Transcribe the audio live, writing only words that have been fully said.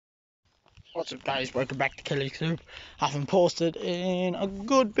What's up, guys? Welcome back to Kelly Soup. Haven't posted in a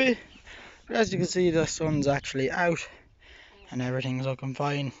good bit, but as you can see, the sun's actually out and everything's looking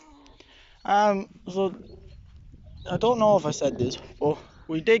fine. So I don't know if I said this, but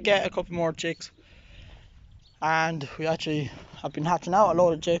we did get a couple more chicks, and we actually have been hatching out a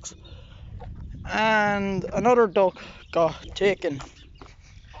load of chicks. And another duck got taken,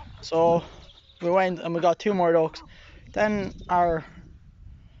 so we went and we got two more ducks. Then our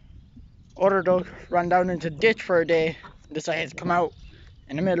other duck ran down into the ditch for a day and decided to come out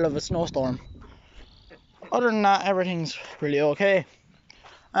in the middle of a snowstorm. Other than that, everything's really okay.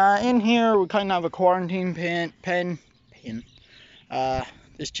 In here, we kind of have a quarantine pen.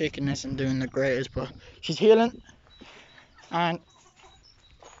 This chicken isn't doing the greatest, but she's healing. And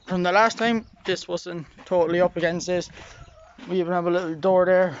from the last time, this wasn't totally up against this. We even have a little door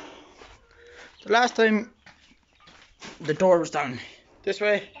there. The last time, the door was down this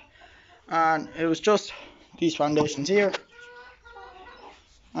way, and it was just these foundations here.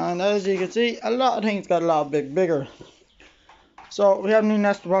 And as you can see, a lot of things got a lot bigger. So we have new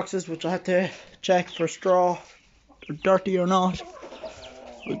nest boxes, which I had to check for straw, they're dirty or not,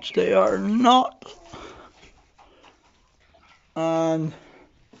 which they are not. And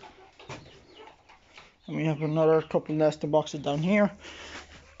we have another couple nesting boxes down here,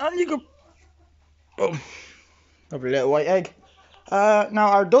 and you could, boom, have a little white egg.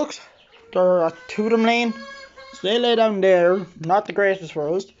 Now our ducks, there are two of them laying, so they lay down there. Not the greatest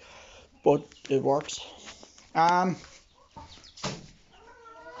for us, but it works.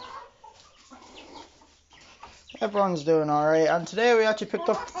 Everyone's doing alright, and today we actually picked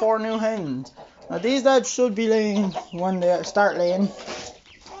up 4 new hens. Now these lads should be laying when they start laying.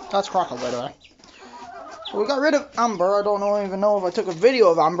 That's Crockle, by the way. So we got rid of Amber. I don't even know if I took a video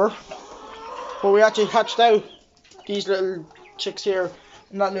of Amber, but we actually hatched out these little chicks here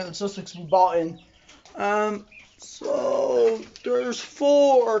in that little Sussex we bought in. So there's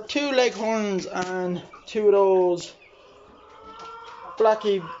 2 leghorns and 2 of those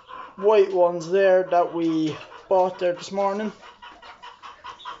blacky white ones there that we bought there this morning.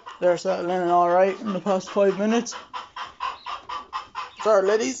 They're settling in alright in the past 5 minutes. Sorry,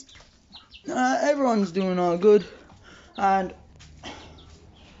 ladies. Everyone's doing all good, and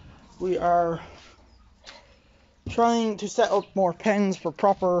we are trying to set up more pens for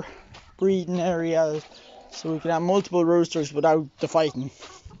proper breeding areas so we can have multiple roosters without the fighting.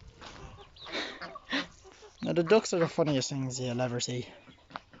 Now the ducks are the funniest things you'll ever see.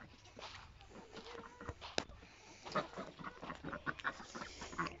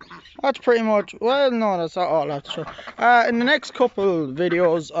 That's pretty much, well, no, that's not all I have to show. In the next couple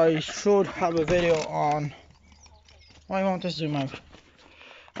videos, I should have a video on, why won't this zoom out?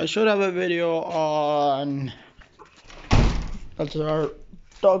 I should have a video on, that's our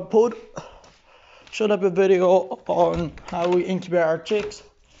dog pud. Should have a video on how we incubate our chicks.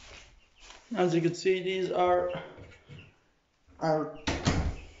 As you can see, these are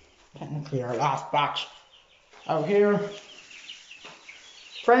technically our last batch out here.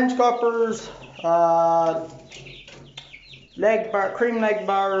 French coppers, cream leg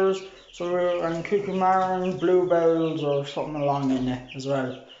bars, and Cucumarins, bluebells, or something along in there as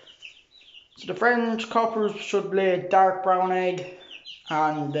well. So the French coppers should lay a dark brown egg,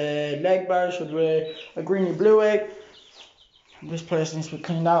 and the leg bars should lay a greeny blue egg. This place needs to be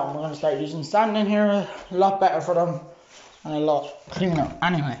cleaned out, and we're going to start using sand in here. A lot better for them and a lot cleaner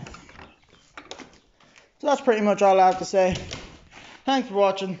anyway. So that's pretty much all I have to say. Thanks for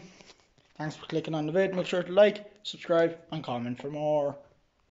watching. Thanks for clicking on the vid. Make sure to like, subscribe, and comment for more.